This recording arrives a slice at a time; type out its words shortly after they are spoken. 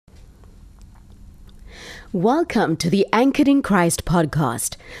Welcome to the Anchored in Christ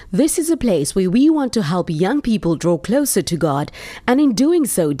podcast. This is a place where we want to help young people draw closer to God and in doing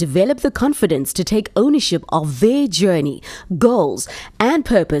so develop the confidence to take ownership of their journey, goals, and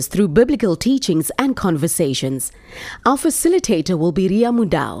purpose through biblical teachings and conversations. Our facilitator will be Ria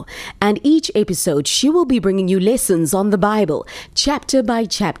Mudau, and each episode she will be bringing you lessons on the Bible, chapter by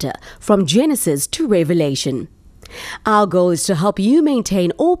chapter, from Genesis to Revelation. Our goal is to help you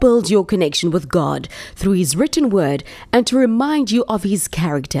maintain or build your connection with God through His written word and to remind you of His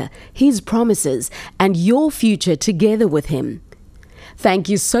character, His promises, and your future together with Him. Thank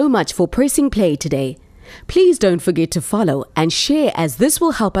you so much for pressing play today. Please don't forget to follow and share, as this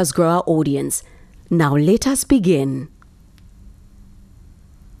will help us grow our audience. Now let us begin.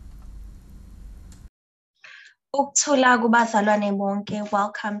 Ukuthula kubazalwane bonke.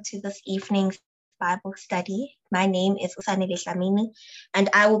 Welcome to this evening's Bible study. My name is Usanele Dlamini, and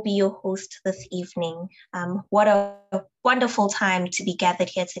I will be your host this evening. What a wonderful time to be gathered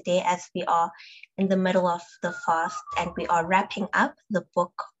here today as we are in the middle of the fast and we are wrapping up the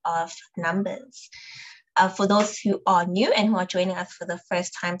book of Numbers. For those who are new and who are joining us for the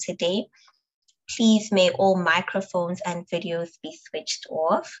first time today, please may all microphones and videos be switched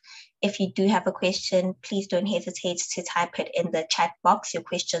off. If you do have a question, please don't hesitate to type it in the chat box. Your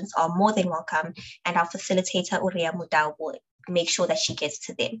questions are more than welcome, and our facilitator, Ria Mudau, will make sure that she gets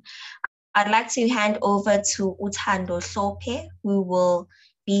to them. I'd like to hand over to Uthando Sope, who will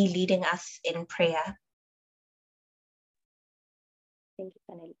be leading us in prayer. Thank you,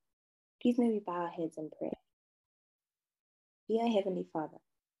 Fanny. Please may we bow our heads in prayer. Dear Heavenly Father,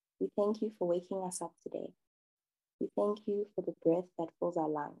 we thank you for waking us up today. We thank you for the breath that fills our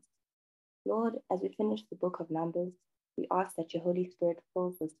lungs. Lord, as we finish the book of Numbers, we ask that your Holy Spirit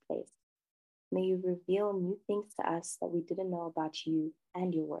fills this place. May you reveal new things to us that we didn't know about you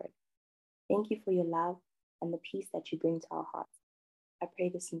and your word. Thank you for your love and the peace that you bring to our hearts. I pray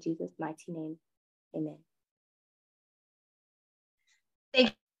this in Jesus' mighty name. Amen.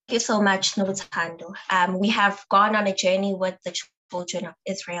 Thank you so much, Nobuthando. We have gone on a journey with the children of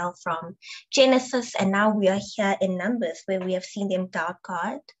Israel from Genesis, and now we are here in Numbers, where we have seen them doubt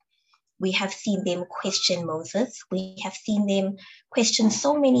God. We have seen them question Moses. We have seen them question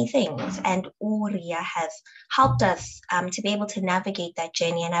so many things, and Ria has helped us to be able to navigate that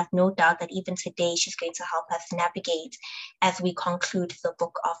journey, and I have no doubt that even today she's going to help us navigate as we conclude the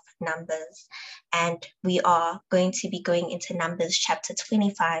book of Numbers. And we are going to be going into Numbers chapter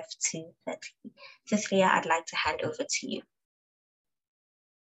 25 to 30. Ria, I'd like to hand over to you.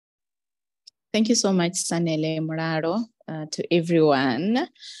 Thank you so much, Sanele Muraro, to everyone.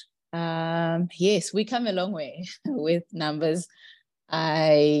 Yes, we come a long way with Numbers.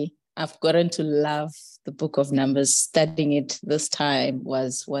 I've gotten to love the book of Numbers. Studying it this time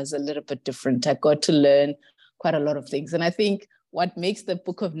was a little bit different. I got to learn quite a lot of things. And I think what makes the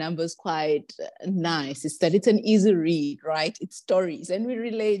book of Numbers quite nice is that it's an easy read, right? It's stories, and we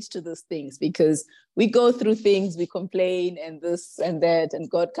relate to those things because we go through things, we complain and this and that, and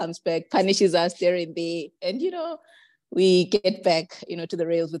God comes back, punishes us there and there. And, we get back, to the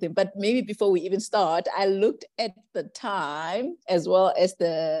rails with him. But maybe before we even start, I looked at the time as well as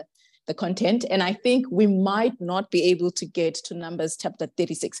the content, and I think we might not be able to get to Numbers chapter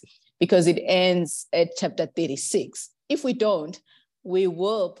 36 because it ends at chapter 36. If we don't, we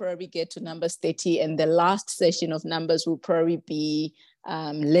will probably get to Numbers 30, and the last session of Numbers will probably be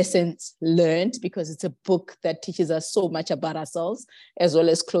lessons learned, because it's a book that teaches us so much about ourselves, as well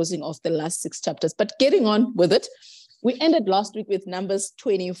as closing off the last 6 chapters. But getting on with it, we ended last week with Numbers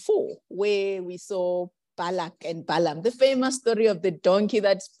 24, where we saw Balak and Balaam, the famous story of the donkey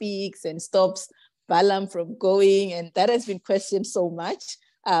that speaks and stops Balaam from going, and that has been questioned so much.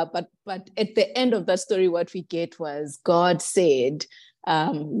 But at the end of that story, what we get was God said,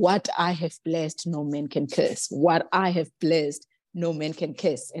 what I have blessed, no man can curse. What I have blessed, no man can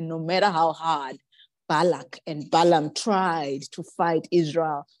curse. And no matter how hard Balak and Balaam tried to fight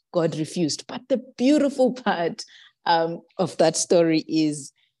Israel, God refused. But the beautiful part of that story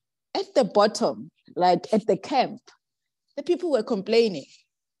is at the bottom, like at the camp, the people were complaining.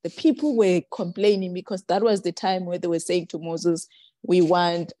 The people were complaining because that was the time where they were saying to Moses, we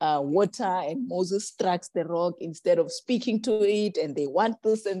want water, and Moses strikes the rock instead of speaking to it, and they want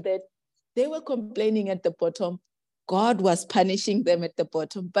this and that. They were complaining at the bottom. God was punishing them at the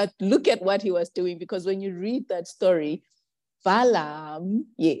bottom. But look at what he was doing, because when you read that story, Balaam,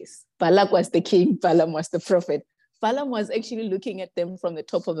 yes, Balak was the king, Balaam was the prophet. Balaam was actually looking at them from the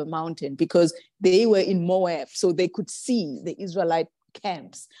top of a mountain because they were in Moab, so they could see the Israelite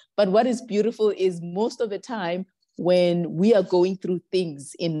camps. But what is beautiful is most of the time when we are going through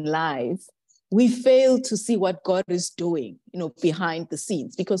things in life, we fail to see what God is doing, behind the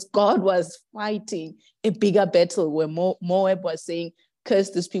scenes, because God was fighting a bigger battle where Moab was saying,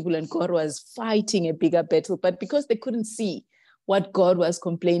 curse these people, and God was fighting a bigger battle. But because they couldn't see what God was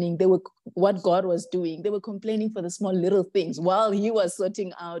complaining, what God was doing, they were complaining for the small little things while he was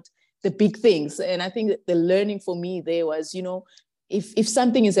sorting out the big things. And I think that the learning for me there was, if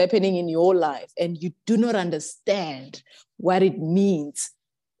something is happening in your life and you do not understand what it means,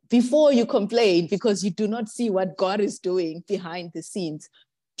 before you complain because you do not see what God is doing behind the scenes,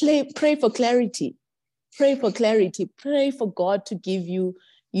 pray for clarity. Pray for clarity. Pray for God to give you,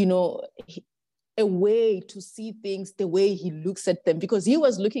 a way to see things the way he looks at them, because he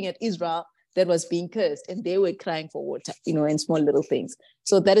was looking at Israel that was being cursed and they were crying for water, and small little things.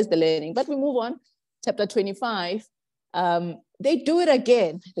 So that is the learning. But we move on. Chapter 25, they do it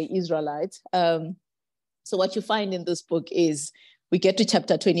again, the Israelites. So what you find in this book is we get to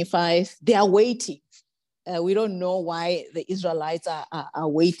chapter 25. They are waiting. We don't know why the Israelites are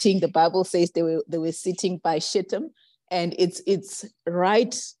waiting. The Bible says they were sitting by Shittim, and it's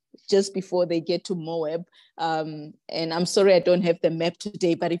right just before they get to Moab. And I'm sorry I don't have the map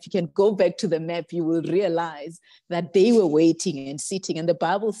today, but if you can go back to the map, you will realize that they were waiting and sitting. And the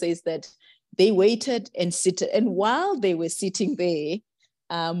Bible says that they waited and sit. And while they were sitting there,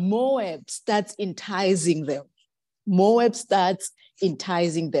 Moab starts enticing them. Moab starts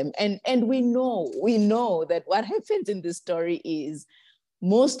enticing them. And we know that what happens in this story is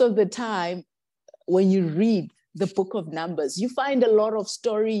most of the time when you read the book of Numbers, you find a lot of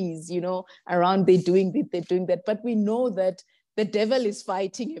stories, around they're doing that. But we know that the devil is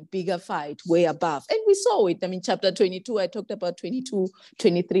fighting a bigger fight way above. And we saw it. I mean, chapter 22, I talked about 22,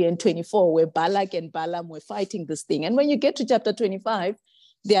 23, and 24, where Balak and Balaam were fighting this thing. And when you get to chapter 25,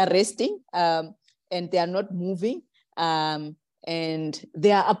 they are resting and they are not moving. And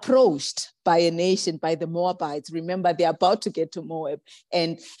they are approached by a nation, by the Moabites. Remember, they're about to get to Moab.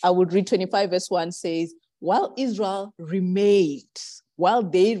 And I would read 25 verse 1 says, while they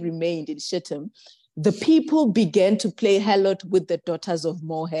remained in Shittim, the people began to play harlot with the daughters of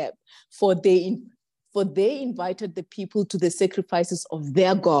Moab, for they invited the people to the sacrifices of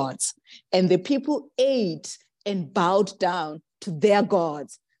their gods, and the people ate and bowed down to their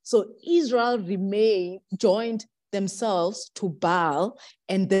gods. So Israel joined themselves to Baal,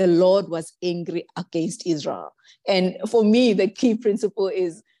 and the Lord was angry against Israel. And for me, the key principle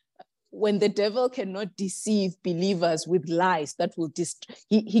is when the devil cannot deceive believers with lies that will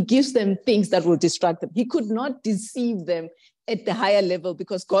he gives them things that will distract them. He could not deceive them at the higher level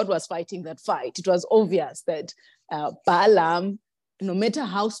because God was fighting that fight. It was obvious that Balaam, no matter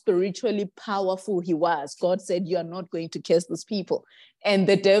how spiritually powerful he was, God said, you are not going to curse these people. And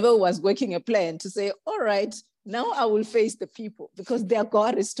the devil was working a plan to say, all right, now I will face the people because their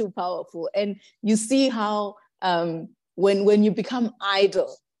God is too powerful. And you see how when you become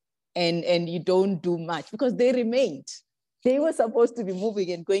idle and you don't do much, because they remained. They were supposed to be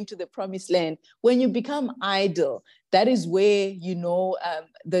moving and going to the promised land. When you become idle, that is where,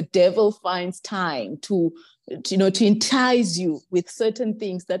 the devil finds time to entice you with certain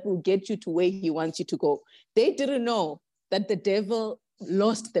things that will get you to where he wants you to go. They didn't know that the devil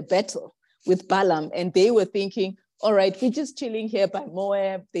lost the battle with Balaam, and they were thinking, all right, we're just chilling here by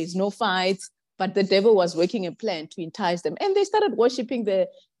Moab. There's no fights. But the devil was working a plan to entice them. And they started worshiping the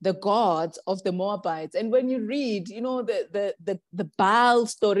gods of the Moabites. And when you read, the Baal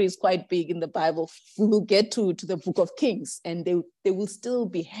story is quite big in the Bible. We will get to the book of Kings, and they will still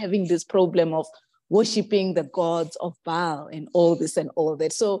be having this problem of worshiping the gods of Baal and all this and all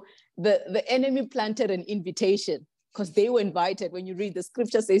that. So the enemy planted an invitation because they were invited. When you read, the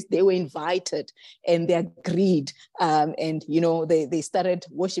scripture says they were invited and they agreed. They started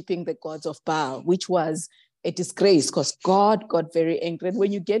worshiping the gods of Baal, which was a disgrace because God got very angry. And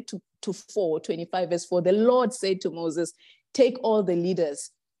when you get to 25 verse 4, the Lord said to Moses, take all the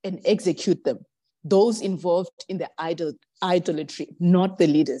leaders and execute them. Those involved in the idolatry, not the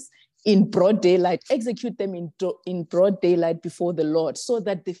leaders. In broad daylight, execute them in broad daylight before the Lord, so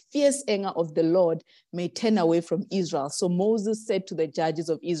that the fierce anger of the Lord may turn away from Israel. So Moses said to the judges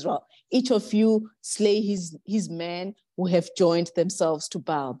of Israel, each of you slay his men who have joined themselves to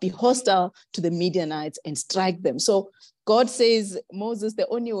Baal. Be hostile to the Midianites and strike them. So God says, Moses, the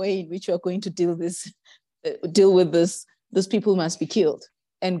only way in which you are going to deal with this, these people must be killed.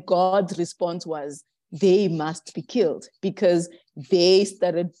 And God's response was, they must be killed because they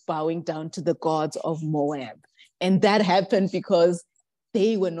started bowing down to the gods of Moab. And that happened because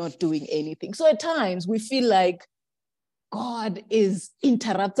they were not doing anything. So at times we feel like God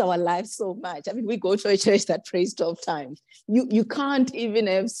interrupts our lives so much. I mean, we go to a church that prays 12 times. You can't even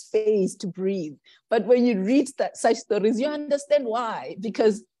have space to breathe. But when you read such stories, you understand why.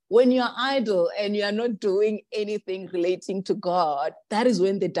 Because when you're idle and you're not doing anything relating to God, that is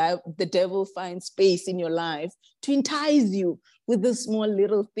when the devil finds space in your life to entice you with the small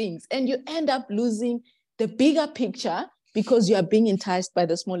little things. And you end up losing the bigger picture because you are being enticed by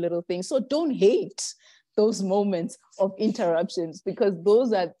the small little things. So don't hate those moments of interruptions, because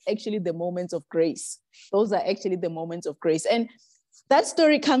those are actually the moments of grace. Those are actually the moments of grace. And that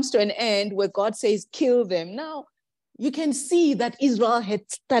story comes to an end where God says, kill them. Now, you can see that Israel had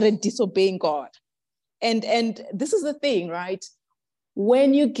started disobeying God. And this is the thing, right?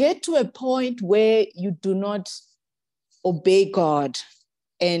 When you get to a point where you do not obey God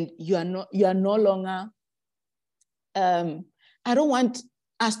and you are no longer, I don't want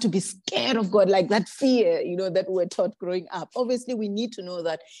us to be scared of God, like that fear, that we're taught growing up. Obviously, we need to know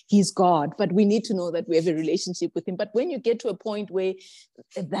that he's God, but we need to know that we have a relationship with him. But when you get to a point where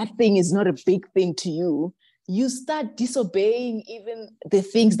that thing is not a big thing to you, you start disobeying even the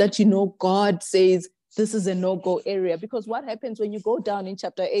things that God says this is a no-go area. Because what happens when you go down in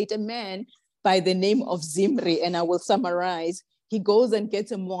chapter 8, a man by the name of Zimri, and I will summarize, he goes and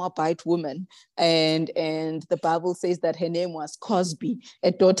gets a Moabite woman. And the Bible says that her name was Cosby,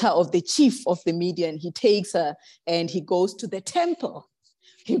 a daughter of the chief of the Midian. He takes her and he goes to the temple.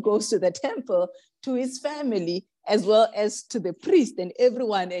 He goes to the temple to his family as well as to the priest and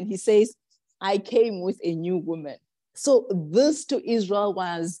everyone. And he says, I came with a new woman. So this to Israel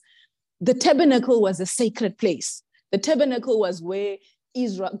the tabernacle was a sacred place. The tabernacle was where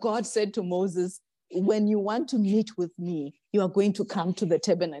God said to Moses, when you want to meet with me, you are going to come to the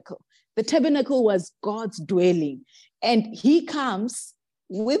tabernacle. The tabernacle was God's dwelling. And he comes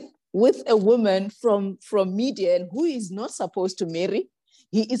with a woman from Midian who is not supposed to marry.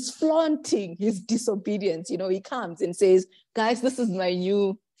 He is flaunting his disobedience. He comes and says, guys, this is my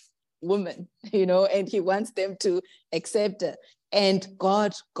new woman, and he wants them to accept her. And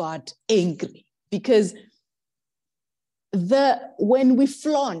God got angry because when we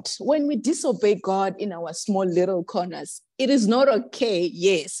disobey God in our small little corners, it is not okay,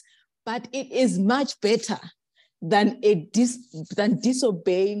 yes, but it is much better than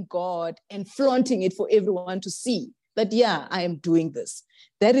disobeying God and flaunting it for everyone to see that, yeah, I am doing this.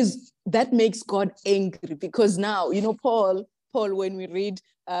 That makes God angry, because now, Paul, when we read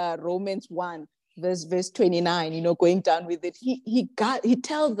Romans 1, verse 29, going down with it, he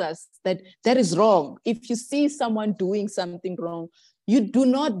tells us that is wrong. If you see someone doing something wrong, you do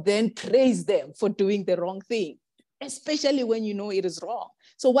not then praise them for doing the wrong thing, especially when you know it is wrong.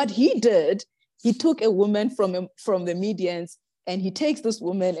 So what he did, he took a woman from the Midians, and he takes this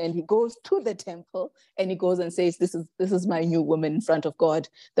woman and he goes to the temple and he goes and says, this is my new woman in front of God.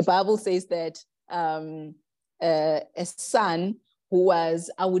 The Bible says that a son who was,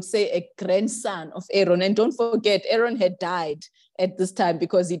 I would say, a grandson of Aaron. And don't forget, Aaron had died at this time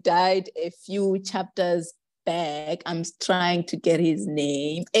because he died a few chapters back. I'm trying to get his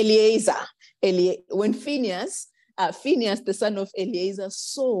name. Eleazar. When Phineas, the son of Eleazar,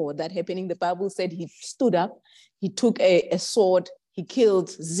 saw that happening, the Bible said he stood up, he took a sword, he killed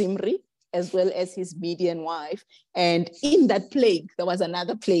Zimri, as well as his Midian wife. And in that plague, there was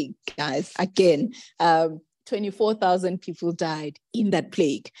another plague, guys, again, 24,000 people died in that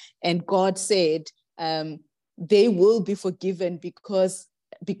plague. And God said, they will be forgiven because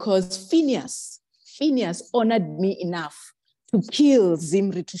Phineas honored me enough to kill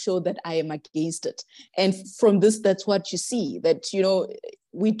Zimri to show that I am against it. And from this, that's what you see, that,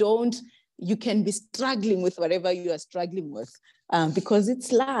 you can be struggling with whatever you are struggling with, because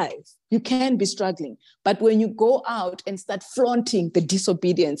it's life. You can be struggling. But when you go out and start flaunting the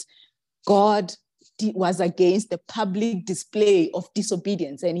disobedience, God was against the public display of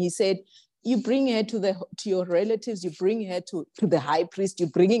disobedience. And he said, you bring her to your relatives, you bring her to the high priest, you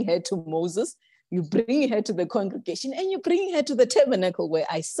bring her to Moses, you bring her to the congregation, and you bring her to the tabernacle where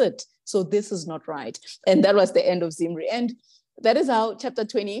I sit. So this is not right. And that was the end of Zimri. And that is how chapter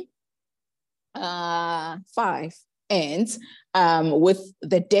 25 ends, with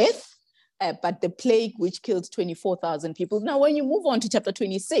the death, but the plague which killed 24,000 people. Now, when you move on to chapter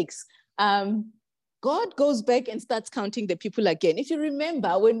 26, God goes back and starts counting the people again. If you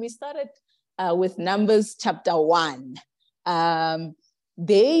remember, when we started with Numbers chapter 1,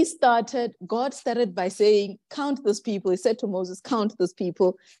 God started by saying, count those people. He said to Moses, count those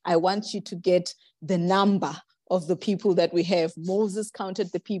people. I want you to get the number of the people that we have. Moses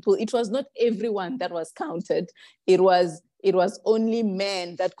counted the people. It was not everyone that was counted. It was it was only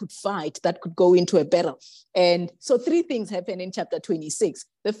men that could fight, that could go into a battle. And so 3 things happen in chapter 26.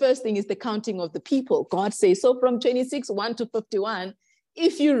 The first thing is the counting of the people. God says, so from 26, 1 to 51,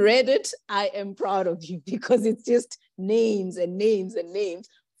 if you read it, I am proud of you, because it's just names and names and names.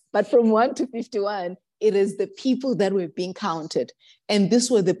 But from 1 to 51, it is the people that were being counted. And these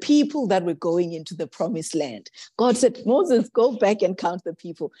were the people that were going into the promised land. God said, Moses, go back and count the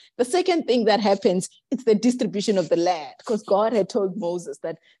people. The second thing that happens, it's the distribution of the land, because God had told Moses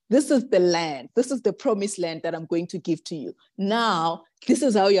that this is the land, this is the promised land that I'm going to give to you. Now, this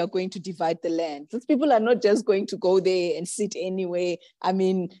is how you are going to divide the land. These people are not just going to go there and sit anyway. I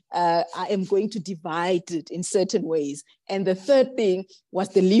mean, I am going to divide it in certain ways. And the third thing was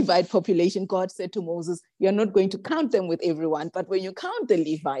the Levite population. God said to Moses, you're not going to count them with everyone, but when you count the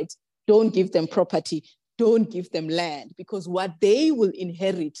Levites, don't give them property, don't give them land, because what they will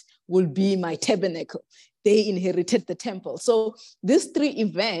inherit will be my tabernacle. They inherited the temple. So these 3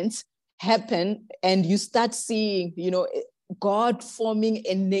 events happen, and you start seeing, God forming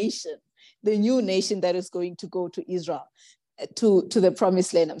a nation, the new nation that is going to go to Israel, to the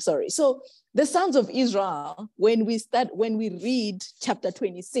promised land. I'm sorry. So the sons of Israel, when we read chapter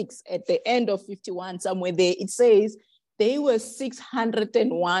 26, at the end of 51, somewhere there, it says they were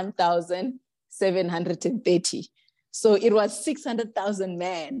 601,730. So it was 600,000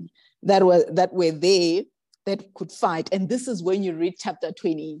 men that were there that could fight. And this is when you read chapter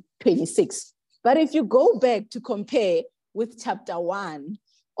 26. But if you go back to compare with chapter 1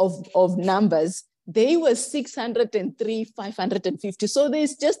 of Numbers, they were 603,550. So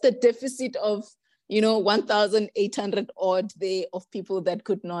there's just a deficit of, 1,800 odd there of people that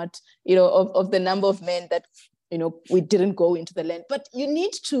could not, of the number of men that, we didn't go into the land. But you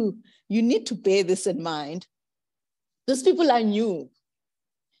need to bear this in mind. These people are new.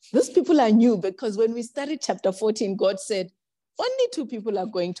 These people are new, because when we started chapter 14, God said, only 2 people are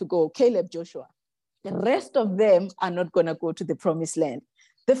going to go, Caleb, Joshua. The rest of them are not going to go to the promised land.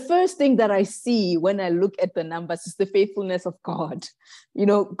 The first thing that I see when I look at the numbers is the faithfulness of God.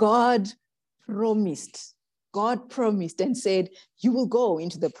 God promised and said, you will go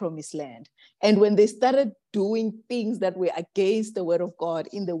into the promised land. And when they started doing things that were against the word of God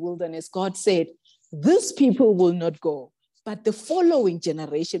in the wilderness, God said, these people will not go, but the following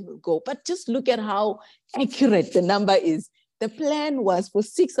generation will go. But just look at how accurate the number is. The plan was for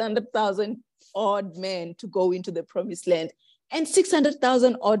 600,000 odd men to go into the promised land. And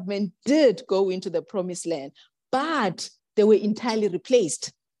 600,000 odd men did go into the promised land, but they were entirely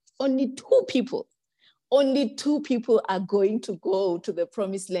replaced. Only 2 people are going to go to the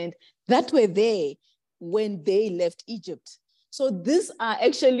promised land that were there when they left Egypt. So these are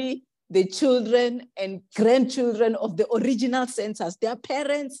actually the children and grandchildren of the original census. Their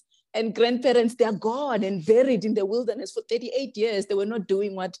parents and grandparents, they are gone and buried in the wilderness for 38 years. They were not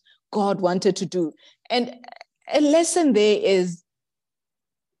doing what God wanted to do. And a lesson there is,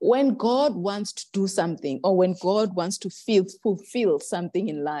 when God wants to do something, or when God wants to fulfill something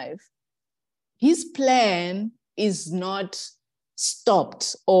in life, his plan is not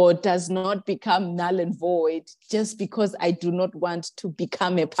stopped or does not become null and void just because I do not want to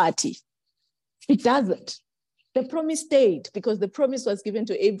become a party. It doesn't. The promise stayed because the promise was given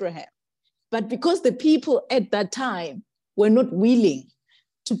to Abraham. But because the people at that time were not willing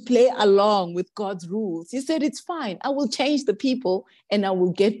to play along with God's rules, he said, it's fine. I will change the people and I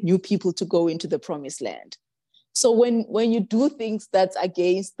will get new people to go into the promised land. So when you do things that's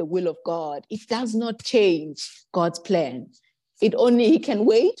against the will of God, it does not change God's plan. He can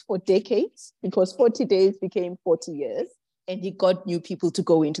wait for decades, because 40 days became 40 years, and he got new people to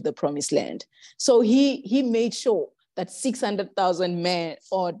go into the promised land. So he made sure that 600,000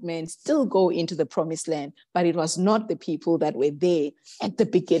 odd men still go into the promised land, but it was not the people that were there at the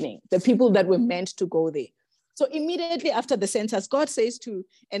beginning, the people that were meant to go there. So immediately after the census, God says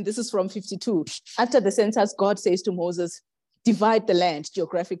and this is from 52, after the census, God says to Moses, divide the land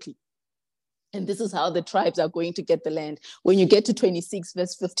geographically. And this is how the tribes are going to get the land. When you get to 26,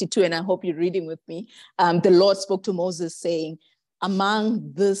 verse 52, and I hope you're reading with me, the Lord spoke to Moses saying,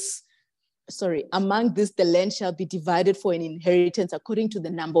 among this, the land shall be divided for an inheritance according to the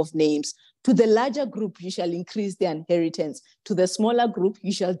number of names. To the larger group, you shall increase their inheritance. To the smaller group,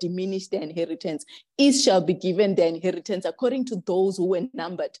 you shall diminish their inheritance. Each shall be given their inheritance according to those who were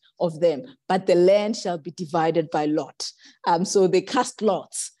numbered of them. But the land shall be divided by lot. So they cast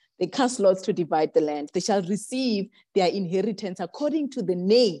lots. They cast lots to divide the land. They shall receive their inheritance according to the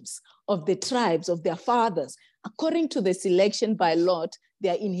names of the tribes of their fathers. According to the selection by lot,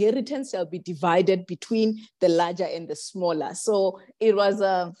 their inheritance shall be divided between the larger and the smaller. So it was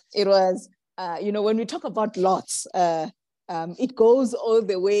when we talk about lots, it goes all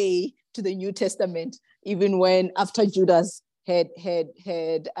the way to the New Testament, even when after Judas had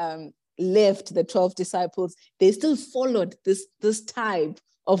left the 12 disciples, they still followed this type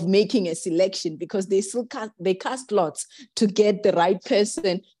of making a selection, because they cast lots to get the right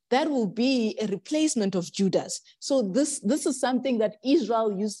person that will be a replacement of Judas. So this is something that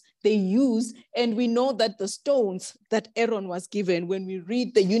Israel used, and we know that the stones that Aaron was given, when we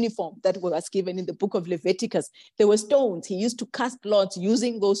read the uniform that was given in the book of Leviticus, there were stones. He used to cast lots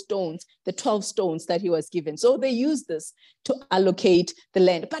using those stones, the 12 stones that he was given. So they used this to allocate the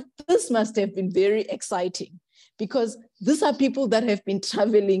land. But this must have been very exciting, because these are people that have been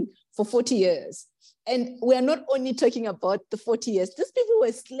traveling for 40 years. And we are not only talking about the 40 years, these people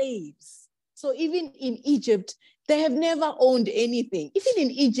were slaves. So even in Egypt, they have never owned anything. Even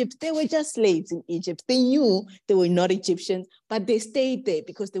in Egypt, they were just slaves in Egypt. They knew they were not Egyptians, but they stayed there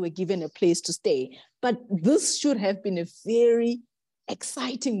because they were given a place to stay. But this should have been a very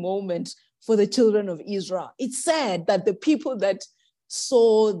exciting moment for the children of Israel. It's sad that the people that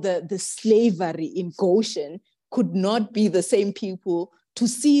saw the slavery in Goshen could not be the same people to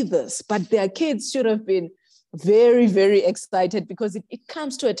see this, but their kids should have been very, very excited, because it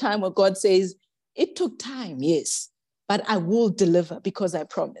comes to a time where God says, it took time, yes, but I will deliver because I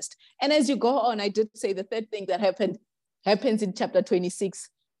promised. And as you go on, I did say the third thing that happens in chapter 26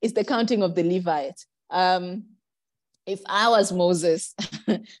 is the counting of the Levites. If I was Moses,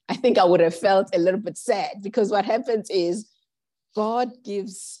 I think I would have felt a little bit sad, because what happens is God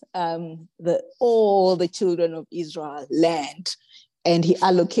gives all the children of Israel land, and he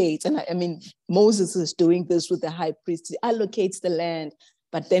allocates. And I mean, Moses is doing this with the high priest. He allocates the land,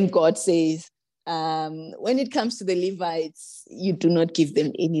 but then God says, when it comes to the Levites, you do not give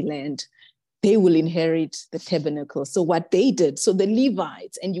them any land. They will inherit the tabernacle. So what they did, so the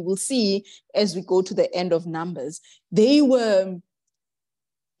Levites, and you will see as we go to the end of Numbers, they were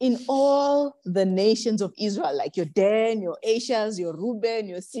in all the nations of Israel, like your Dan, your Ashers, your Reuben,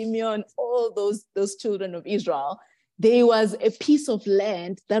 your Simeon, all those children of Israel. There was a piece of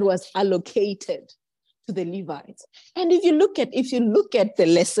land that was allocated to the Levites. And if you look at the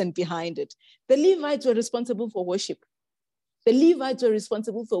lesson behind it, the Levites were responsible for worship. The Levites were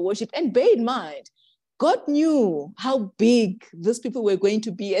responsible for worship. And bear in mind, God knew how big these people were going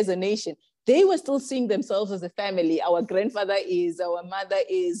to be as a nation. They were still seeing themselves as a family. Our grandfather is, our mother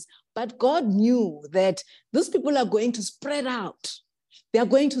is, but God knew that these people are going to spread out. They are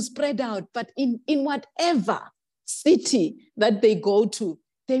going to spread out, but in whatever city that they go to,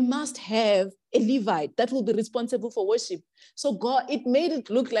 they must have a Levite that will be responsible for worship. So God, it made it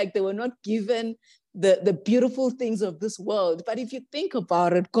look like they were not given the beautiful things of this world. But if you think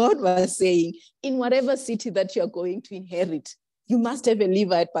about it, God was saying, in whatever city that you're going to inherit, you must have a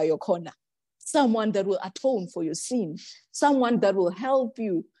Levite by your corner. Someone that will atone for your sin, someone that will help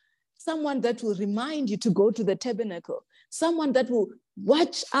you, someone that will remind you to go to the tabernacle, someone that will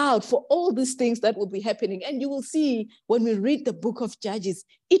watch out for all these things that will be happening. And you will see when we read the book of Judges,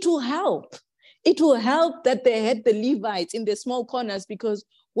 it will help. It will help that they had the Levites in the small corners, because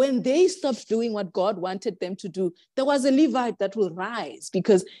when they stopped doing what God wanted them to do, there was a Levite that will rise,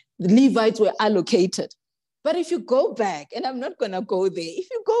 because the Levites were allocated. But if you go back, and I'm not going to go there, if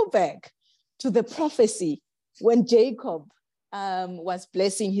you go back to the prophecy when Jacob was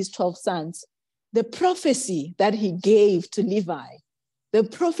blessing his 12 sons, the prophecy that he gave to Levi,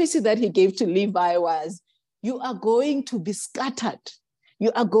 was, you are going to be scattered.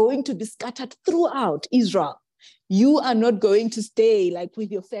 You are going to be scattered throughout Israel. You are not going to stay like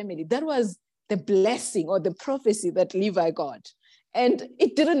with your family. That was the blessing or the prophecy that Levi got. And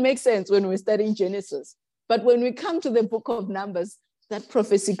it didn't make sense when we were studying Genesis. But when we come to the book of Numbers, that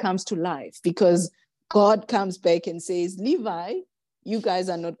prophecy comes to life, because God comes back and says, Levi, you guys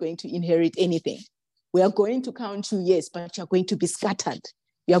are not going to inherit anything. We are going to count you, yes, but you're going to be scattered.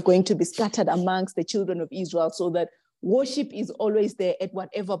 You're going to be scattered amongst the children of Israel, so that worship is always there at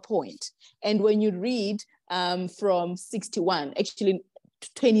whatever point. And when you read from 61, actually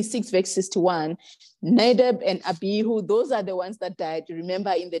 26 verse 61, Nadab and Abihu, those are the ones that died. You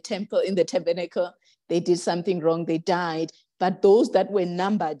remember in the temple, in the tabernacle, they did something wrong, they died. But those that were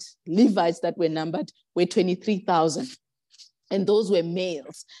numbered, Levites that were numbered, were 23,000. And those were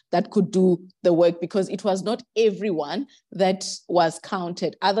males that could do the work, because it was not everyone that was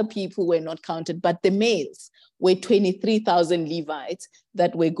counted. Other people were not counted, but the males were 23,000 Levites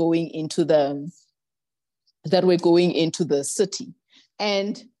that were going into the city.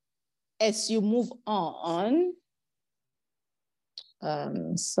 And as you move on,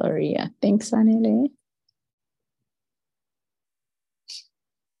 sorry, yeah, thanks, Anele.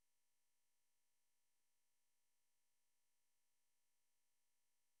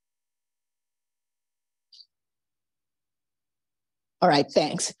 All right,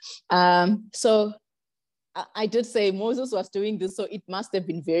 thanks. So I did say Moses was doing this, so it must have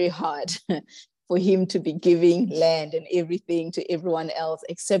been very hard for him to be giving land and everything to everyone else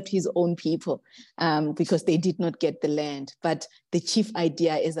except his own people, because they did not get the land. But the chief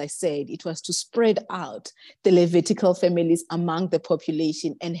idea, as I said, it was to spread out the Levitical families among the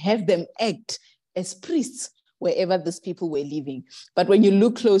population and have them act as priests wherever these people were living. But when you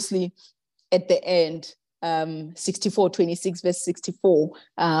look closely at the end, 64:26 verse 64,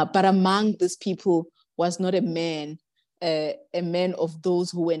 but among these people was not a man of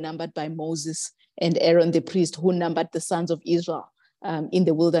those who were numbered by Moses and Aaron the priest, who numbered the sons of Israel in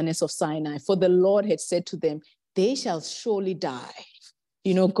the wilderness of Sinai. For the Lord had said to them, they shall surely die.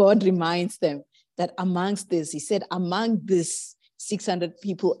 You know, God reminds them that amongst this, he said, among this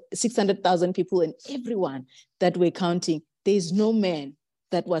 600,000 people and everyone that we're counting, there's no man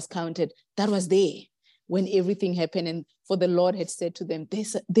that was counted that was there when everything happened. And for the Lord had said to them,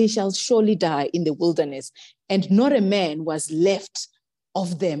 they shall surely die in the wilderness. And not a man was left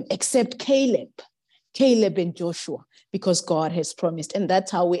of them except Caleb and Joshua, because God has promised. And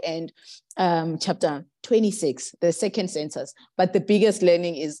that's how we end chapter 26, the second census. But the biggest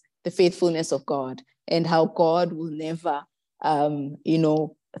learning is the faithfulness of God and how God will never,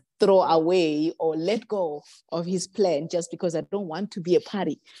 throw away or let go of his plan just because I don't want to be a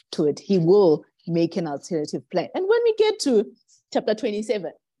party to it. He will make an alternative plan. And when we get to chapter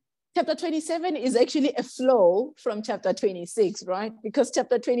 27 is actually a flow from chapter 26, right? Because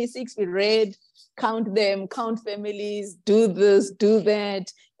chapter 26, we read, count them, count families, do this, do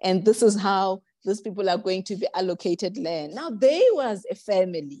that. And this is how these people are going to be allocated land. Now, there was a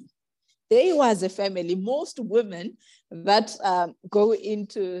family. Most women that go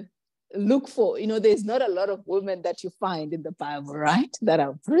into look for, there's not a lot of women that you find in the Bible, right? That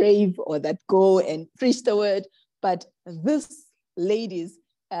are brave or that go and preach the word. But these ladies,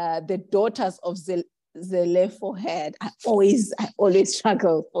 the daughters of Zelophehad, I always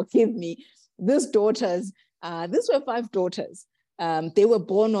struggle, forgive me. These daughters, these were 5 daughters. They were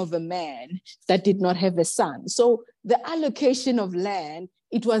born of a man that did not have a son. So the allocation of land,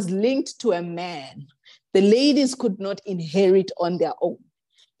 it was linked to a man. The ladies could not inherit on their own.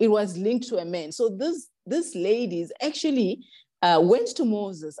 It was linked to a man. So these ladies actually went to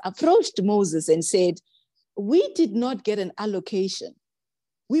Moses, approached Moses and said, we did not get an allocation.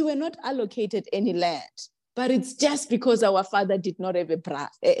 We were not allocated any land, but it's just because our father did not have a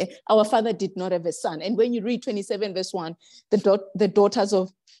son. And when you read 27 verse 1, the daughters of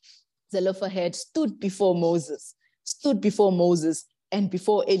Zelophehad stood before Moses and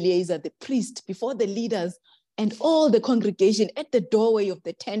before Eleazar the priest, before the leaders and all the congregation at the doorway of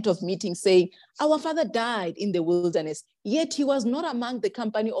the tent of meeting, saying, our father died in the wilderness, yet he was not among the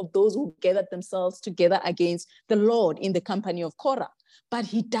company of those who gathered themselves together against the Lord in the company of Korah, but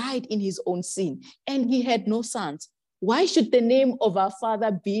he died in his own sin, and he had no sons. Why should the name of our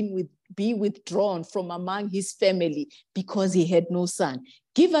father be withdrawn from among his family? Because he had no son.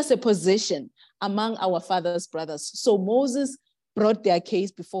 Give us a position among our father's brothers. So Moses brought their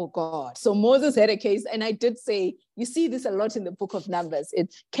case before God. So Moses had a case, and I did say, you see this a lot in the book of Numbers.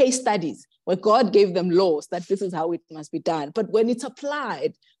 It's case studies where God gave them laws that this is how it must be done. But when it's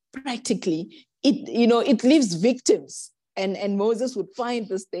applied practically, it leaves victims. And Moses would find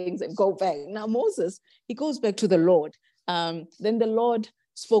these things and go back. Now Moses, he goes back to the Lord. Then the Lord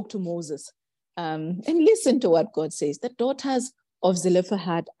spoke to Moses. And listen to what God says. The daughters of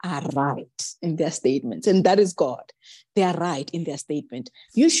Zelophehad are right in their statements, and that is God. They are right in their statement.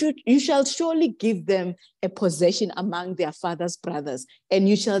 You shall surely give them a possession among their father's brothers, and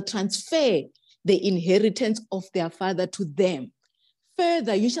you shall transfer the inheritance of their father to them.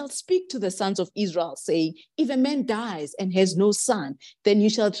 Further, you shall speak to the sons of Israel, saying, if a man dies and has no son, then you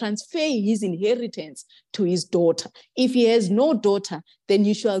shall transfer his inheritance to his daughter. If he has no daughter, then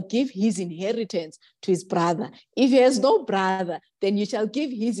you shall give his inheritance to his brother. If he has no brother, then you shall give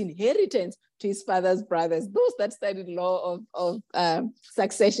his inheritance to his father's brothers. Those that studied law of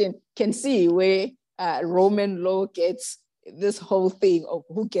succession can see where Roman law gets this whole thing of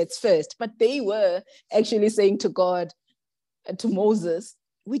who gets first. But they were actually saying to God, to Moses,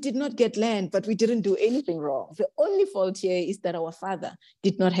 we did not get land, but we didn't do anything wrong. The only fault here is that our father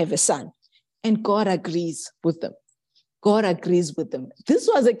did not have a son. And God agrees with them. God agrees with them. This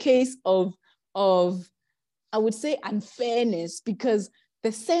was a case of I would say, unfairness, because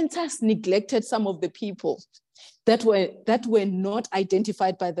the census neglected some of the people that were not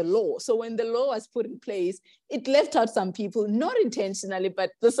identified by the law. So when the law was put in place, it left out some people, not intentionally, but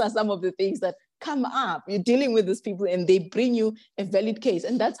these are some of the things that come up. You're dealing with these people and they bring you a valid case.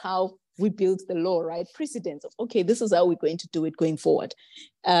 And that's how we built the law, right? Precedents of, okay, this is how we're going to do it going forward.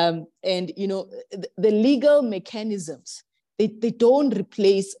 And, the legal mechanisms, they don't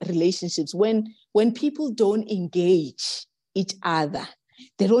replace relationships. When people don't engage each other,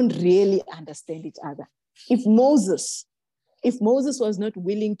 they don't really understand each other. If Moses was not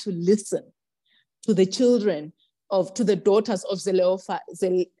willing to listen to the to the daughters of Zelophehad,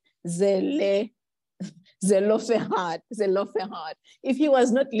 if he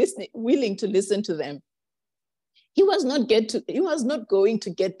was not willing to listen to them, he was not going to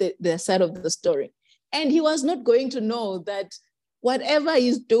get the side of the story. And he was not going to know that whatever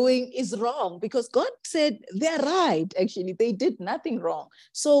he's doing is wrong, because God said they're right. Actually, they did nothing wrong.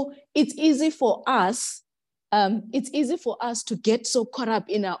 So it's easy for us to get so caught up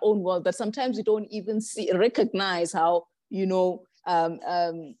in our own world that sometimes we don't even recognize how,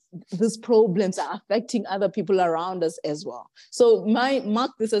 these problems are affecting other people around us as well. So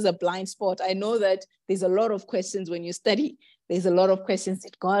mark this as a blind spot. I know that there's a lot of questions when you study. There's a lot of questions.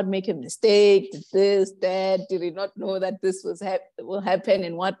 Did God make a mistake? Did this, that? Did he not know that this will happen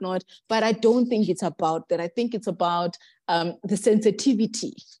and whatnot? But I don't think it's about that. I think it's about the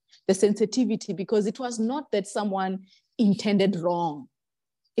sensitivity, because it was not that someone intended wrong.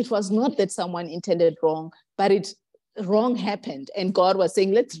 It was not that someone intended wrong, but wrong happened. And God was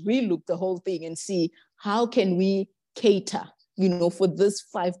saying, let's relook the whole thing and see how can we cater, for these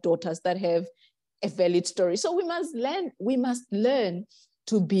 5 daughters that have a valid story. So we must learn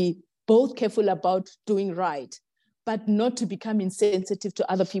to be both careful about doing right, but not to become insensitive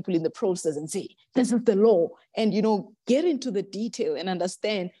to other people in the process and say, this is the law. And, get into the detail and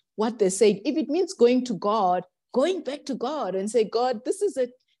understand what they're saying. If it means going back to God and say, God, this is a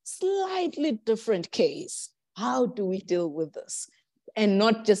slightly different case. How do we deal with this? And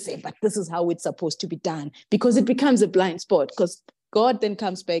not just say, but this is how it's supposed to be done, because it becomes a blind spot, because God then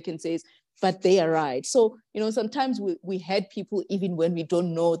comes back and says, but they are right. So, sometimes we had people even when we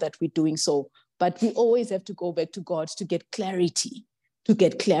don't know that we're doing so, but we always have to go back to God to get clarity,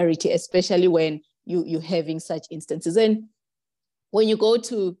 especially when you're having such instances. And when you go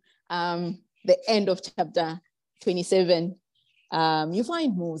to the end of chapter 27, you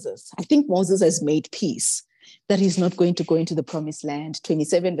find Moses. I think Moses has made peace that he's not going to go into the promised land.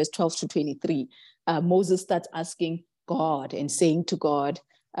 27 verse 12 to 23, Moses starts asking God and saying to God,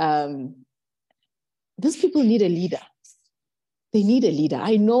 these people need a leader. They need a leader.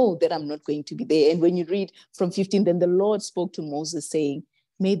 I know that I'm not going to be there. And when you read from 15, then the Lord spoke to Moses saying,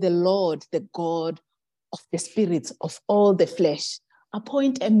 may the Lord, the God of the spirits of all the flesh,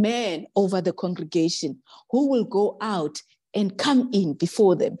 appoint a man over the congregation who will go out and come in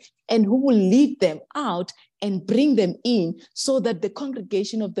before them, and who will lead them out and bring them in, so that the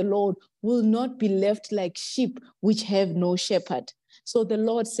congregation of the Lord will not be left like sheep which have no shepherd. So the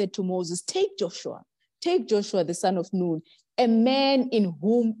Lord said to Moses, take Joshua the son of Nun, a man in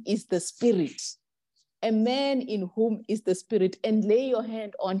whom is the Spirit, and lay your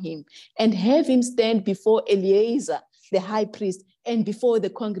hand on him, and have him stand before Eleazar the high priest and before the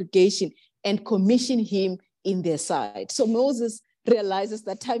congregation, and commission him in their sight. So Moses realizes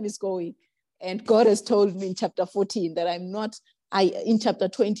that time is going, and God has told me in chapter 14 that in chapter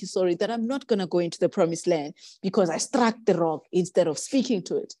 20, that I'm not going to go into the promised land because I struck the rock instead of speaking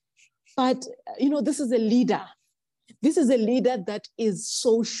to it. But, this is a leader. This is a leader that is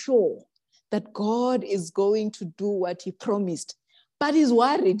so sure that God is going to do what he promised. But he's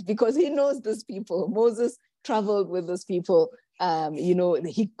worried because he knows these people. Moses traveled with those people.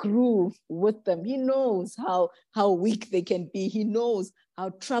 He grew with them. He knows how weak they can be. He knows how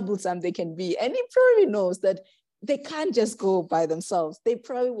troublesome they can be. And he probably knows that they can't just go by themselves. They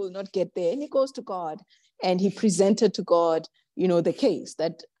probably will not get there. And he goes to God, and he presented to God, the case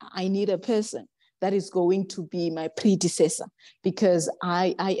that I need a person that is going to be my predecessor, because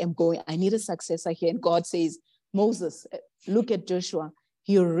I need a successor here. And God says, Moses, look at Joshua.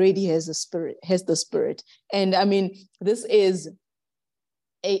 He already has the spirit. And I mean, this is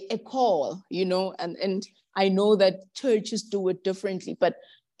a call, and I know that churches do it differently, but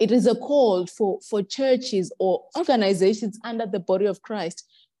it is a call for churches or organizations under the body of Christ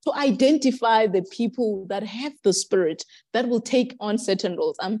to identify the people that have the spirit that will take on certain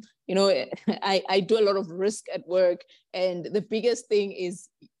roles. I do a lot of risk at work, and the biggest thing is,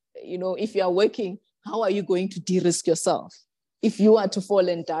 if you are working, how are you going to de-risk yourself? If you are to fall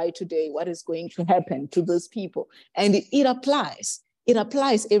and die today, what is going to happen to those people? And it applies. It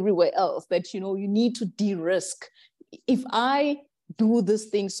applies everywhere else that, you need to de-risk. If I do this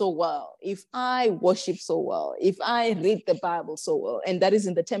thing so well, if I worship so well, if I read the Bible so well, and that is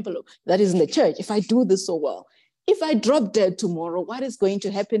in the temple, that is in the church, if I do this so well, if I drop dead tomorrow, what is going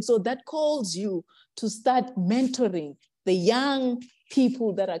to happen? So that calls you to start mentoring the young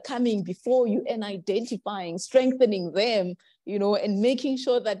people that are coming before you and identifying, strengthening them, and making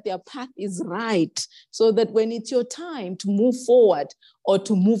sure that their path is right, so that when it's your time to move forward or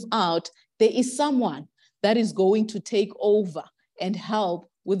to move out, there is someone that is going to take over and help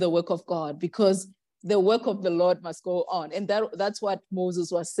with the work of God, because the work of the Lord must go on. And that's what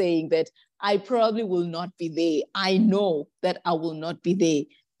Moses was saying, that I probably will not be there. I know that I will not be there,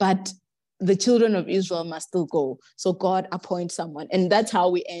 but the children of Israel must still go. So God appoints someone. And that's how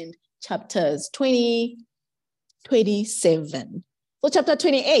we end chapters 20, 27. So chapter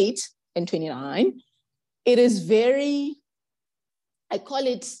 28 and 29, it is very, I call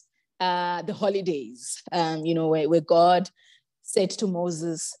it the holidays, where God said to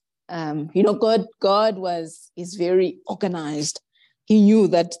Moses, God is very organized. He knew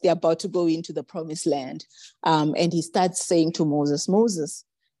that they're about to go into the promised land. And he starts saying to Moses,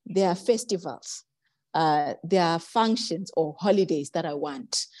 there are festivals, there are functions or holidays that I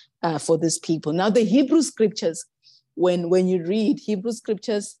want for these people. Now, the Hebrew scriptures, when you read Hebrew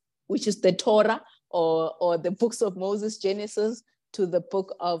scriptures, which is the Torah or the books of Moses, Genesis to the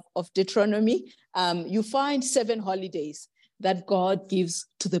book of Deuteronomy, you find 7 holidays that God gives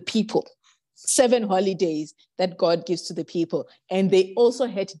to the people. 7 holidays that God gives to the people. And they also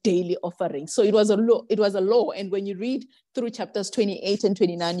had daily offerings. So it was a law. And when you read through chapters 28 and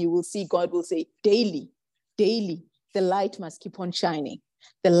 29, you will see God will say, daily, the light must keep on shining.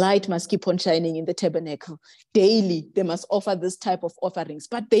 The light must keep on shining in the tabernacle. Daily, they must offer this type of offerings.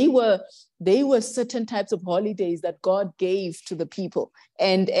 But they were certain types of holidays that God gave to the people.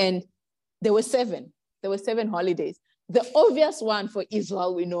 And there were 7. There were 7 holidays. The obvious one for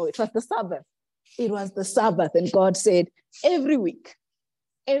Israel, we know, it was the Sabbath. It was the Sabbath. And God said, every week,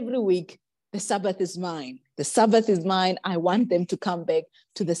 the Sabbath is mine. The Sabbath is mine. I want them to come back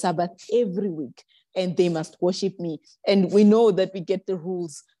to the Sabbath every week, and they must worship me. And we know that we get the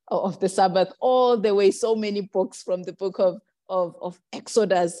rules of the Sabbath all the way, so many books from the book of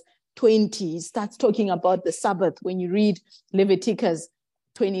Exodus 20 starts talking about the Sabbath. When you read Leviticus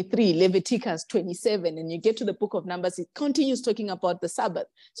 23, Leviticus 27, and you get to the book of Numbers, it continues talking about the Sabbath.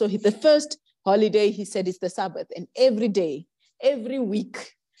 So the first holiday, he said, is the Sabbath. And every day, every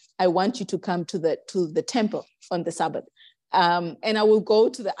week, I want you to come to the temple on the Sabbath. And I will go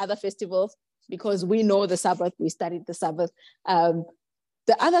to the other festivals because we know the Sabbath, we studied the Sabbath. The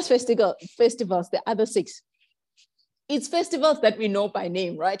other festivals, the other 6, it's festivals that we know by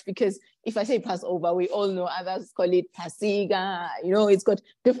name, right? Because if I say Passover, we all know, others call it Pasiga, it's got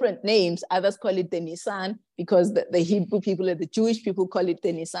different names. Others call it the Nisan, because the Hebrew people and the Jewish people call it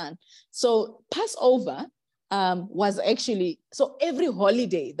the Nisan. So Passover was actually, so every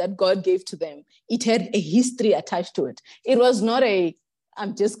holiday that God gave to them, it had a history attached to it. It was not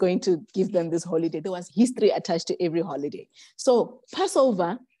I'm just going to give them this holiday. There was history attached to every holiday. So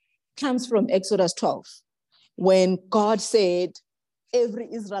Passover comes from Exodus 12. When God said,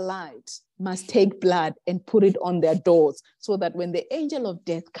 every Israelite must take blood and put it on their doors, so that when the angel of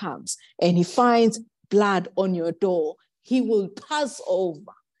death comes and he finds blood on your door, he will pass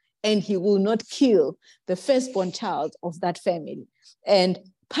over and he will not kill the firstborn child of that family. And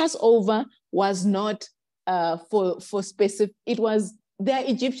Passover was not for specific, there are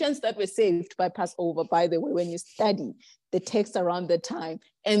Egyptians that were saved by Passover, by the way, when you study the text around the time,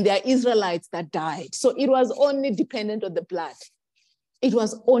 and there are Israelites that died. So it was only dependent on the blood. It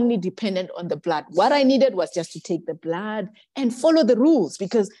was only dependent on the blood. What I needed was just to take the blood and follow the rules,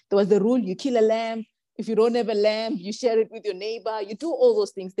 because there was the rule, you kill a lamb. If you don't have a lamb, you share it with your neighbor. You do all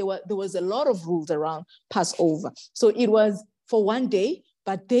those things. There was a lot of rules around Passover. So it was for one day,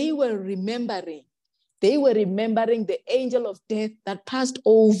 but they were remembering the angel of death that passed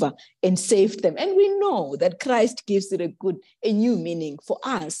over and saved them. And we know that Christ gives it a new meaning for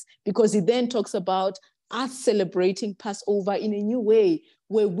us, because he then talks about us celebrating Passover in a new way,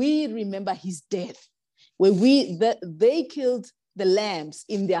 where we remember his death, where they killed the lambs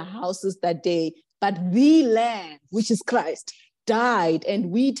in their houses that day, but the lamb, which is Christ, died, and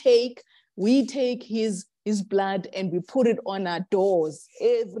we take his blood and we put it on our doors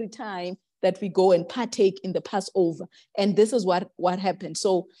every time that we go and partake in the Passover. And this is what happened.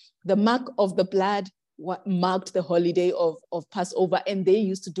 So the mark of the blood marked the holiday of Passover, and they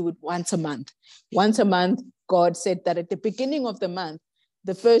used to do it once a month. Once a month, God said that at the beginning of the month,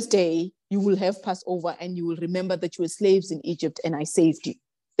 the first day, you will have Passover, and you will remember that you were slaves in Egypt, and I saved you.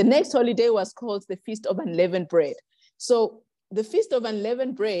 The next holiday was called the Feast of Unleavened Bread. So the Feast of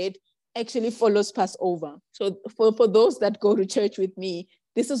Unleavened Bread actually follows Passover. So for those that go to church with me,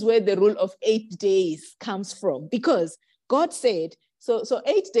 this is where the rule of 8 days comes from, because God said, so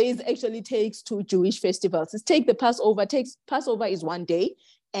 8 days actually takes 2 Jewish festivals. Let's take the Passover. Passover is 1 day,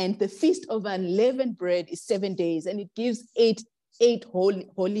 and the Feast of Unleavened Bread is 7 days, and it gives eight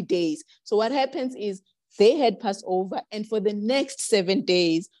holy days. So what happens is they had Passover, and for the next 7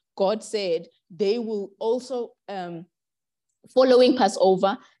 days, God said they will also, following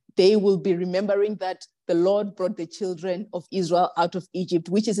Passover, they will be remembering that the Lord brought the children of Israel out of Egypt,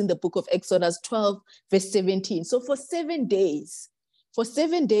 which is in the book of Exodus 12, verse 17. So for 7 days,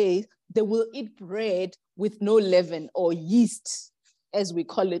 they will eat bread with no leaven or yeast, as we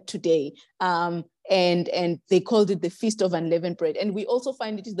call it today. And they called it the Feast of Unleavened Bread. And we also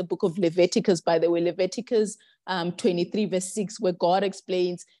find it in the book of Leviticus, by the way, Leviticus 23, verse 6, where God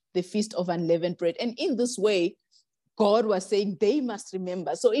explains the Feast of Unleavened Bread. And in this way, God was saying they must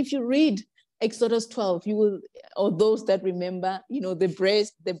remember. So if you read Exodus 12, you will, or those that remember,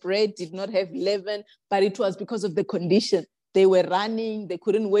 the bread did not have leaven, but it was because of the condition. They were running, they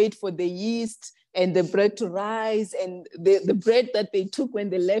couldn't wait for the yeast and the bread to rise. And the bread that they took when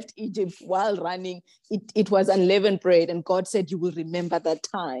they left Egypt while running, it was unleavened bread. And God said, you will remember that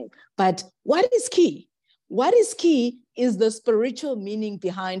time. But what is key? What is key is the spiritual meaning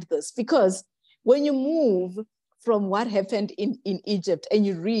behind this. Because when you move from what happened in Egypt and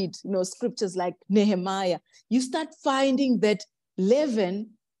you read, scriptures like Nehemiah, you start finding that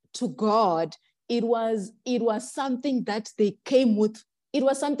leaven to God, it was something that they came with. It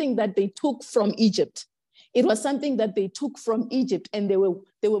was something that they took from Egypt. It was something that they took from Egypt, and they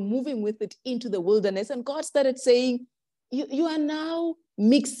were moving with it into the wilderness. And God started saying, you are now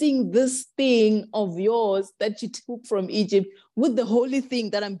mixing this thing of yours that you took from Egypt with the holy thing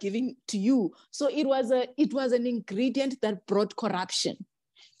that I'm giving to you. So it was an ingredient that brought corruption.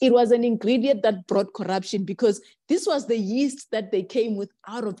 It was an ingredient that brought corruption, because this was the yeast that they came with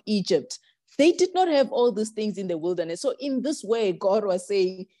out of Egypt. They did not have all these things in the wilderness. So in this way, God was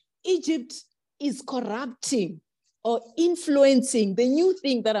saying, Egypt is corrupting or influencing the new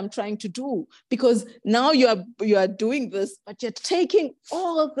thing that I'm trying to do, because now you are doing this, but you're taking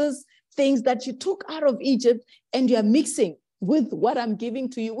all of these things that you took out of Egypt and you're mixing with what I'm giving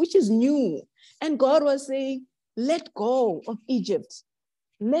to you, which is new. And God was saying, let go of Egypt.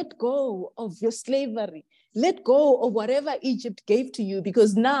 Let go of your slavery. Let go of whatever Egypt gave to you,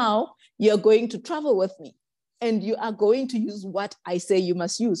 because now you're going to travel with me and you are going to use what I say you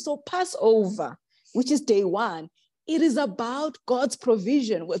must use. So Passover, which is day 1, it is about God's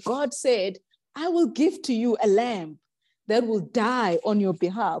provision, where God said, I will give to you a lamb that will die on your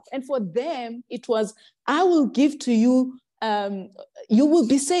behalf. And for them, it was, I will give to you, you will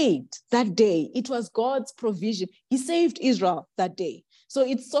be saved that day. It was God's provision. He saved Israel that day. So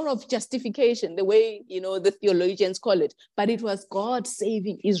it's sort of justification, the way, the theologians call it, but it was God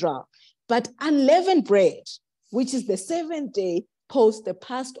saving Israel. But unleavened bread, which is the 7th day post the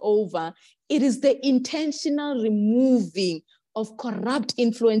Passover, it is the intentional removing of corrupt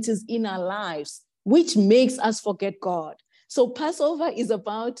influences in our lives, which makes us forget God. So Passover is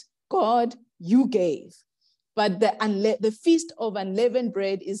about God, you gave. But the Feast of Unleavened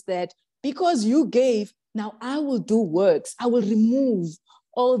Bread is that because you gave, now I will do works. I will remove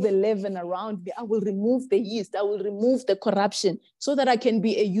all the leaven around me. I will remove the yeast. I will remove the corruption so that I can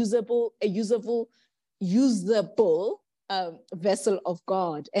be a usable vessel of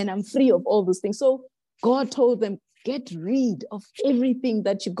God. And I'm free of all those things. So God told them, get rid of everything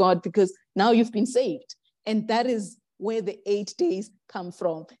that you got, because now you've been saved. And that is where the 8 days come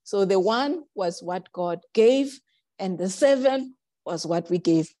from. So the 1 was what God gave, and the 7 was what we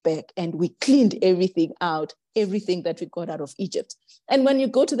gave back. And we cleaned everything out, everything that we got out of Egypt. And when you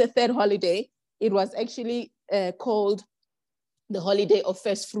go to the 3rd holiday, it was actually called the holiday of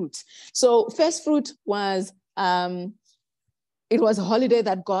first fruits. So first fruit was, it was a holiday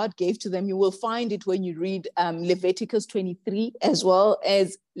that God gave to them. You will find it when you read Leviticus 23, as well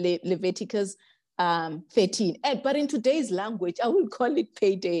as Leviticus 13. But in today's language, I will call it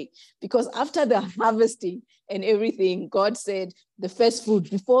payday, because after the harvesting and everything, God said the first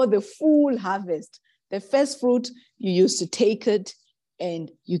fruit, before the full harvest, the first fruit, you used to take it and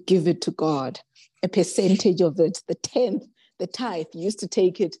you give it to God, a percentage of it, the 10th, the tithe, you used to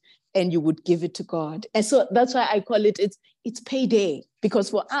take it and you would give it to God. And so that's why I call it, it's payday, because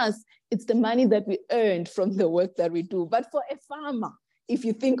for us, it's the money that we earned from the work that we do. But for a farmer, if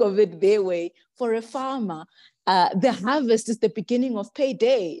you think of it their way, for a farmer, the harvest is the beginning of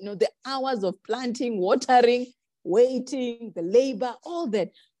payday. The hours of planting, watering, waiting, the labor, all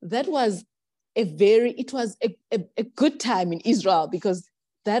that. That was a good time in Israel, because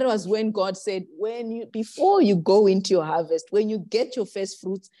that was when God said, before you go into your harvest, when you get your first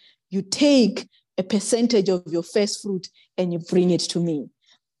fruits, you take a percentage of your first fruit and you bring it to me.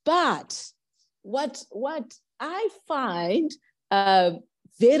 But what I find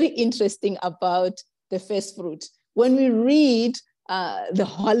very interesting about the first fruit, when we read the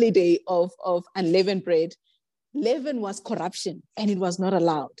holiday of unleavened bread, leaven was corruption and it was not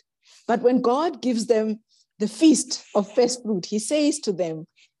allowed. But when God gives them the feast of first fruit, he says to them,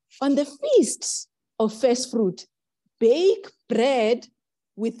 on the feast of first fruit, bake bread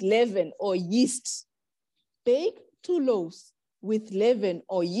with leaven or yeast. Bake 2 loaves with leaven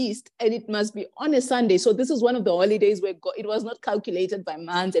or yeast, and it must be on a Sunday. So this is one of the holidays where it was not calculated by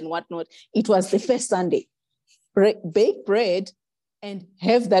months and whatnot. It was the first Sunday. Bake bread and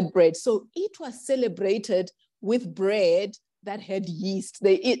have that bread. So it was celebrated with bread that had yeast.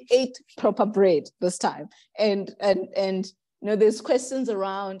 They ate proper bread this time. And there's questions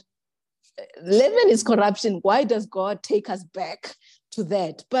around leaven is corruption. Why does God take us back to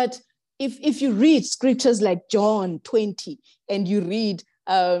that? But if you read scriptures like John 20 and you read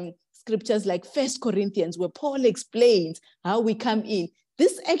scriptures like 1 Corinthians, where Paul explains how we come in,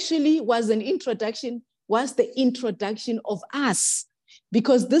 this actually was the introduction of us.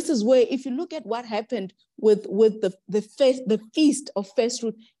 Because this is where, if you look at what happened with the feast of first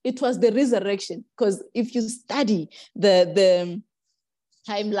fruit, it was the resurrection. Because if you study the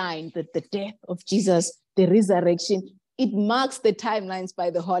timeline, the death of Jesus, the resurrection, it marks the timelines by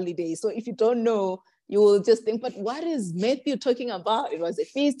the holidays. So if you don't know, you will just think, but what is Matthew talking about? It was a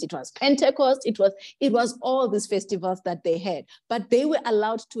feast, it was Pentecost, it was all these festivals that they had, but they were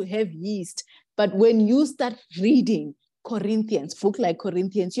allowed to have yeast. But when you start reading Corinthians, book like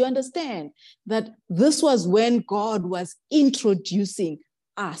Corinthians, you understand that this was when God was introducing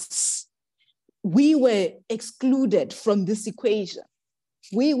us. We were excluded from this equation.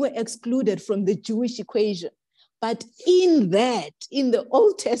 We were excluded from the Jewish equation. But in the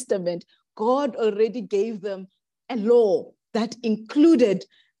Old Testament, God already gave them a law that included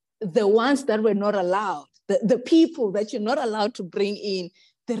the ones that were not allowed, the people that you're not allowed to bring in.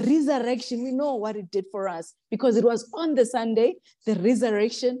 The resurrection, we know what it did for us because it was on the Sunday, the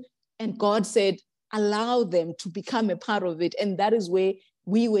resurrection, and God said, allow them to become a part of it. And that is where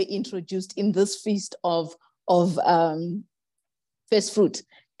we were introduced in this feast of first fruit.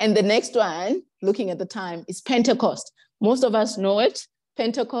 And the next one, looking at the time, is Pentecost. Most of us know it.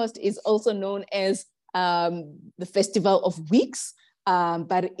 Pentecost is also known as the Festival of Weeks,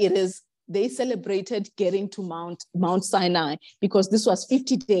 but they celebrated getting to Mount Sinai because this was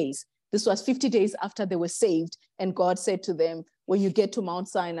 50 days. This was 50 days after they were saved. And God said to them, when you get to Mount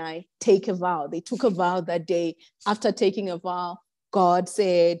Sinai, take a vow. They took a vow that day. After taking a vow, God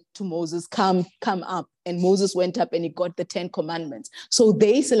said to Moses, come up. And Moses went up and he got the 10 commandments. So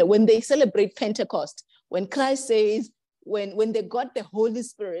when they celebrate Pentecost, when Christ says, when they got the Holy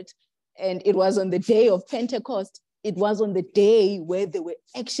Spirit, and it was on the day of Pentecost, it was on the day where they were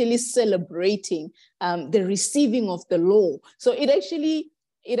actually celebrating the receiving of the law. So it actually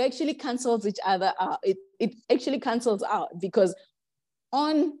cancels each other out. It actually cancels out because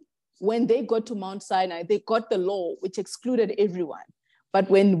when they got to Mount Sinai, they got the law, which excluded everyone. But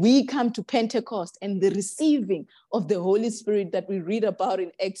when we come to Pentecost and the receiving of the Holy Spirit that we read about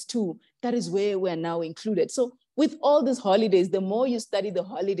in Acts 2, that is where we're now included. So with all these holidays, the more you study the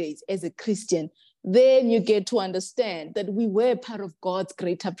holidays as a Christian, then you get to understand that we were part of God's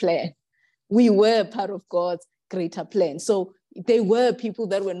greater plan. We were part of God's greater plan. So there were people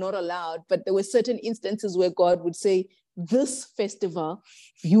that were not allowed, but there were certain instances where God would say, this festival,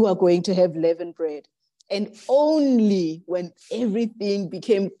 you are going to have leavened bread. And only when everything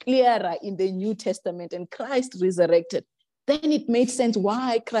became clearer in the New Testament and Christ resurrected, then it made sense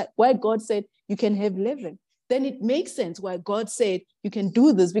why God said you can have leaven. Then it makes sense why God said you can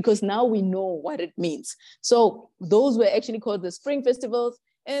do this, because now we know what it means. So those were actually called the spring festivals,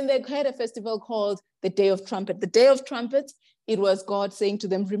 and they had a festival called the Day of Trumpet. The Day of Trumpets, it was God saying to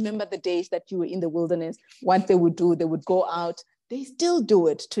them, remember the days that you were in the wilderness. What they would do, they would go out. They still do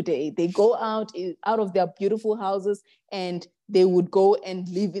it today. They go out of their beautiful houses and they would go and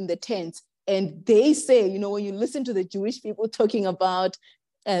live in the tents. And they say, when you listen to the Jewish people talking about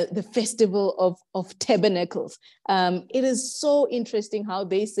the festival of tabernacles, it is so interesting how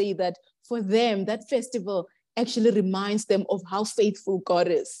they say that for them, that festival actually reminds them of how faithful God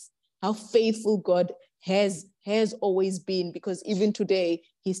is, how faithful God has always been, because even today,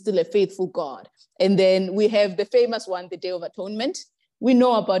 he's still a faithful God. And then we have the famous one, the Day of Atonement. We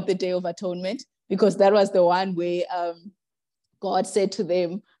know about the Day of Atonement because that was the one where God said to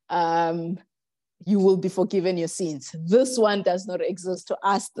them, you will be forgiven your sins. This one does not exist to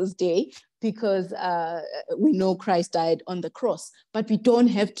us this day because we know Christ died on the cross, but we don't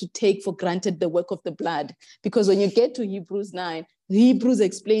have to take for granted the work of the blood, because when you get to Hebrews 9, Hebrews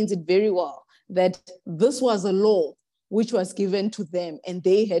explains it very well, that this was a law which was given to them and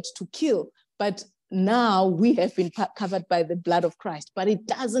they had to kill. But now we have been covered by the blood of Christ, but it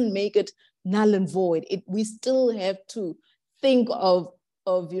doesn't make it null and void. We still have to think of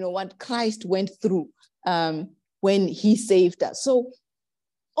what Christ went through when he saved us. So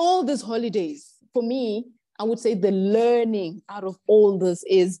all these holidays, for me, I would say the learning out of all this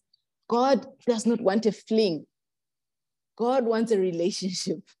is God does not want a fling. God wants a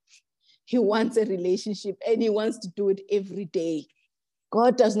relationship. He wants a relationship, and he wants to do it every day.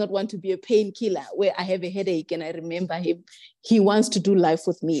 God does not want to be a painkiller where I have a headache and I remember him. He wants to do life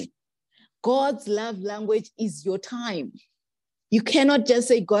with me. God's love language is your time. You cannot just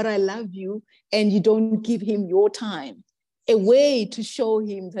say, God, I love you, and you don't give him your time. A way to show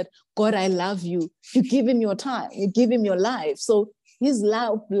him that, God, I love you, you give him your time, you give him your life. So his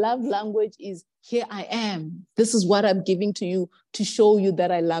love language is, here I am. This is what I'm giving to you to show you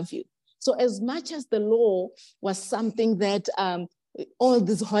that I love you. So as much as the law was something that all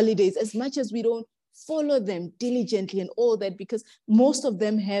these holidays, as much as we don't follow them diligently and all that, because most of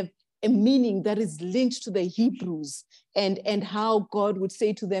them have a meaning that is linked to the Hebrews and how God would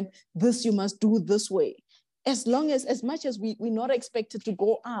say to them, this you must do this way. As much as we're not expected to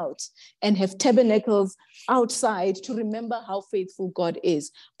go out and have tabernacles outside to remember how faithful God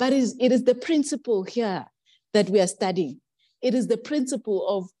is, but it is the principle here that we are studying. It is the principle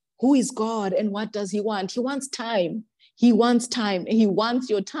of who is God and what does he want. He wants time. He wants time. He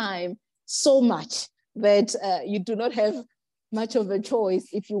wants your time so much that you do not have much of a choice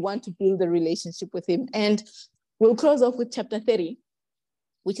if you want to build a relationship with him. And we'll close off with chapter 30,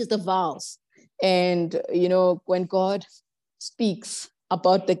 which is the vows. And, when God speaks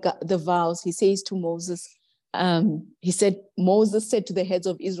about the vows, he says to Moses, Moses said to the heads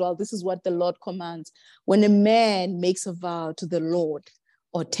of Israel, this is what the Lord commands. When a man makes a vow to the Lord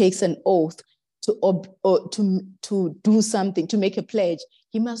or takes an oath to do something, to make a pledge,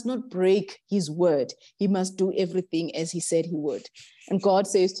 he must not break his word. He must do everything as he said he would. And God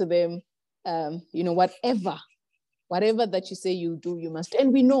says to them, whatever that you say you do, you must.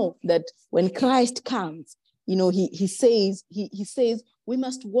 And we know that when Christ comes, he says we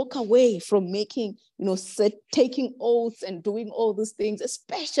must walk away from making, taking oaths and doing all these things,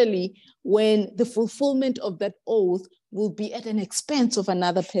 especially when the fulfillment of that oath will be at an expense of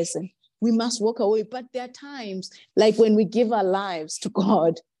another person. We must walk away. But there are times, like when we give our lives to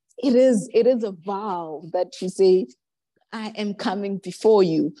God, it is a vow that you say, I am coming before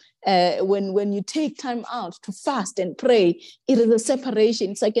you. When you take time out to fast and pray, it is a separation.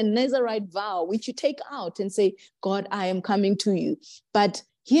 It's like a Nazarite vow, which you take out and say, God, I am coming to you. But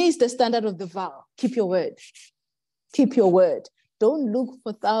here is the standard of the vow. Keep your word. Keep your word. Don't look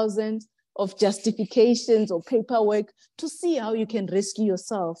for thousands of justifications or paperwork to see how you can rescue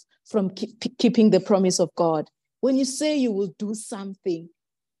yourself from keeping the promise of God. When you say you will do something,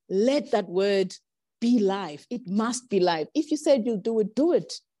 let that word be life. It must be life. If you said you'll do it, do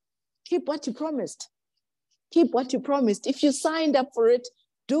it. Keep what you promised. Keep what you promised. If you signed up for it,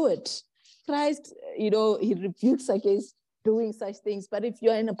 do it. Christ, he rebukes against doing such things. But if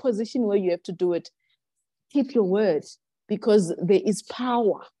you're in a position where you have to do it, keep your word, because there is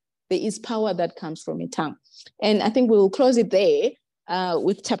power. There is power that comes from a tongue. And I think we will close it there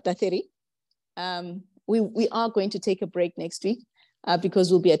with chapter 30. We are going to take a break next week because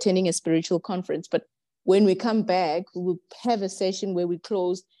we'll be attending a spiritual conference. But when we come back, we will have a session where we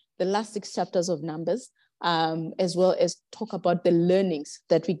close the last 6 chapters of Numbers, as well as talk about the learnings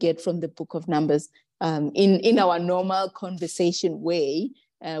that we get from the book of Numbers in our normal conversation way.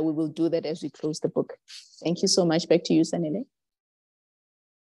 We will do that as we close the book. Thank you so much. Back to you, Sanele.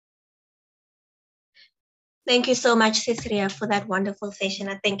 Thank you so much, Ria, for that wonderful session.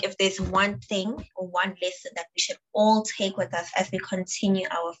 I think if there's one thing or one lesson that we should all take with us as we continue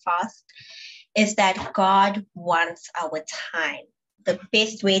our fast, is that God wants our time. The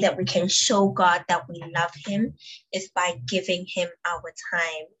best way that we can show God that we love him is by giving him our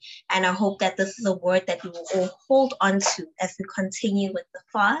time. And I hope that this is a word that we will all hold on to as we continue with the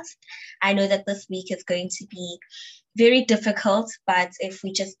fast. I know that this week is going to be very difficult, but if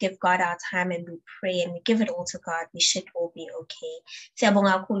we just give God our time and we pray and we give it all to God, we should all be okay.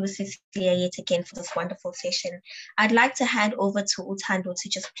 Siyabonga kakhulu Sis Ria yet again for this wonderful session. I'd like to hand over to Utando to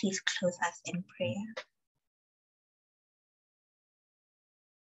just please close us in prayer.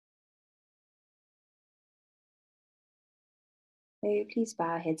 May we please bow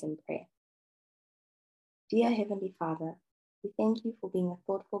our heads in prayer. Dear Heavenly Father, we thank you for being a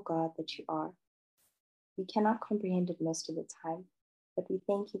thoughtful God that you are. We cannot comprehend it most of the time, but we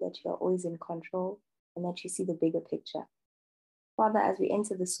thank you that you are always in control and that you see the bigger picture. Father, as we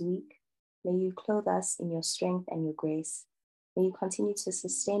enter this week, may you clothe us in your strength and your grace. May you continue to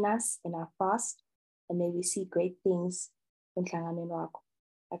sustain us in our fast, and may we see great things in Nhlanganweni Wakho.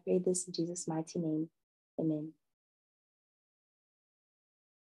 I pray this in Jesus' mighty name. Amen.